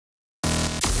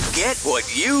Get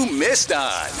what you missed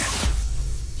on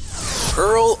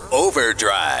Pearl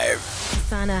Overdrive.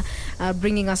 Sana,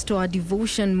 bringing us to our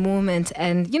devotion moment.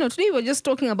 And, today we're just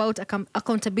talking about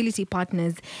accountability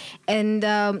partners. And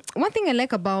one thing I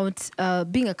like about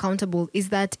being accountable is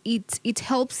that it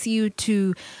helps you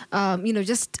to,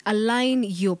 just align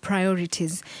your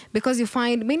priorities. Because you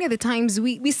find many of the times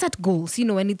we set goals,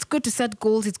 and it's good to set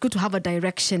goals. It's good to have a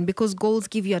direction because goals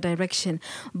give you a direction.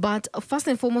 But first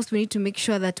and foremost, we need to make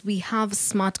sure that we have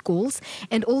smart goals.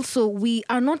 And also we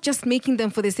are not just making them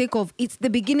for the sake of it's the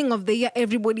beginning of the year,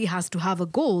 everybody has to have a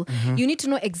goal. Mm-hmm. You need to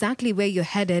know exactly where you're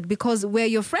headed, because where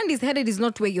your friend is headed is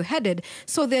not where you're headed.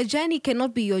 So their journey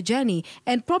cannot be your journey.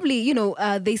 And probably,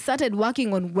 they started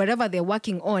working on wherever they're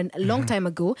working on a long time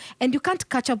ago, and you can't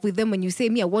catch up with them when you say,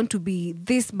 me, I want to be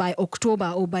this by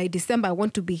October, or by December, I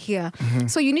want to be here. Mm-hmm.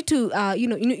 So you need to, you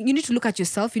need to look at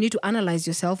yourself. You need to analyze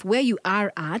yourself, where you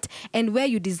are at and where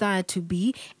you desire to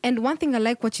be. And one thing I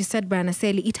like what you said, Brian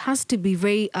Aseli, it has to be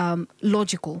very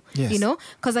logical, yes.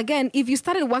 Because again, if you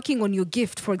started working on your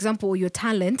gift, for example, or your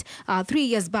talent 3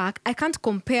 years back, I can't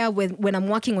compare when I'm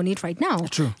working on it right now.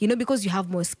 True. Because you have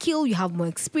more skill, you have more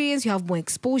experience, you have more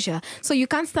exposure. So you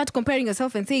can't start comparing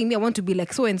yourself and saying, me, I want to be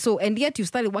like so and so, and yet you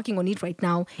started working on it right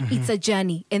now. Mm-hmm. It's a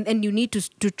journey, and you need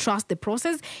to trust the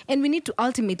process, and we need to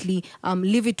ultimately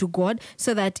leave it to God,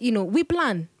 so that we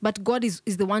plan, but God is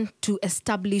the one to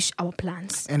establish our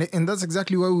plans. And that's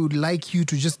exactly why we would like you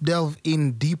to just delve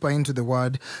in deeper into the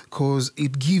word, because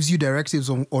it gives you directives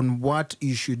on what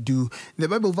you should do. The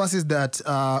Bible verses that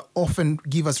often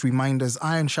give us reminders: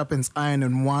 iron sharpens iron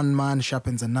and one man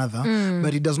sharpens another.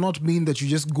 But it does not mean that you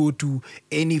just go to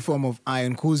any form of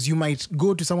iron, because you might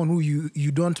go to someone who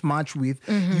you don't match with,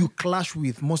 you clash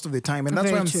with most of the time. And that's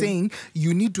Very why I'm true. saying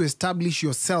you need to establish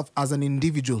yourself as an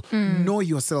individual. Know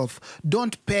yourself.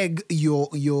 Don't peg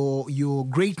your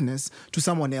greatness to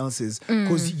someone else's,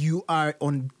 because you are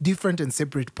on different and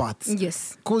separate paths.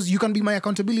 Yes. Because you can be my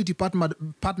accountability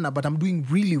partner, but I'm doing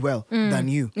really well than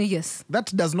you. Yes.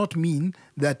 That does not mean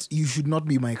that you should not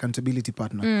be my accountability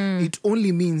partner. It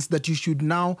only means that you should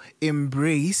now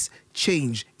embrace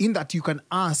change, in that you can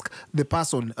ask the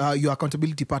person, your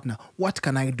accountability partner, what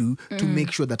can I do to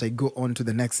make sure that I go on to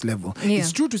the next level? Yeah.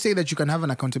 It's true to say that you can have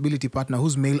an accountability partner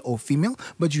who's male or female,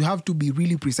 but you have to be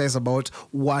really precise about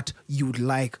what you'd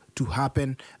like to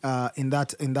happen in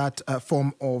that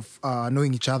form of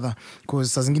knowing each other,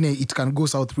 because it can go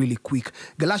south really quick.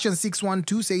 Galatians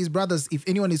 6:1-2 says, brothers, if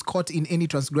anyone is caught in any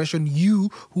transgression, you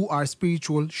who are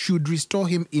spiritual should restore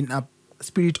him in a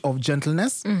spirit of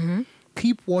gentleness.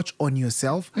 Keep watch on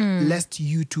yourself, lest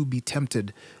you too be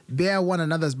tempted. Bear one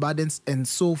another's burdens and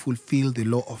so fulfill the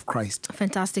law of Christ.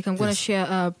 Fantastic. I'm going to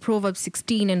share Proverbs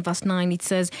 16 and verse 9. It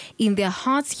says, in their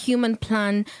hearts human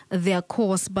plan their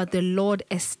course, but the Lord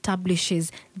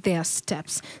establishes their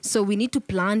steps. So we need to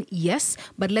plan, yes,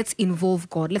 but let's involve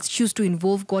God. Let's choose to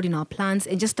involve God in our plans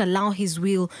and just allow his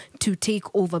will to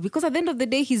take over. Because at the end of the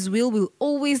day, his will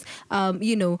always,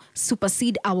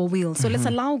 supersede our will. So let's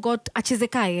allow God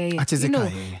achezekaye.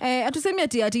 Atusemi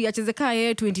ati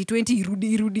achezekaye 2020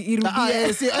 irudi. God,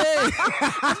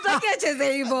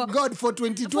 for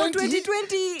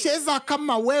 2020 cheza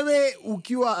kama wewe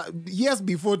ukiwa years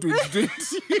before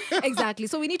 2020. Exactly.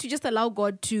 So we need to just allow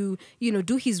God to,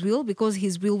 do his will, because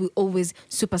his will always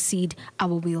supersede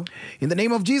our will. In the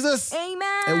name of Jesus,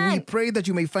 amen. We pray that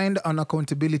you may find an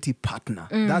accountability partner.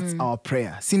 That's our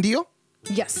prayer. Sindio?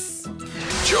 Yes.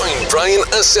 Join Brian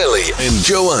Aseli and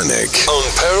Joanique on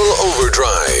Pearl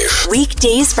Overdrive.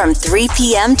 Weekdays from 3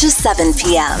 p.m. to 7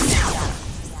 p.m.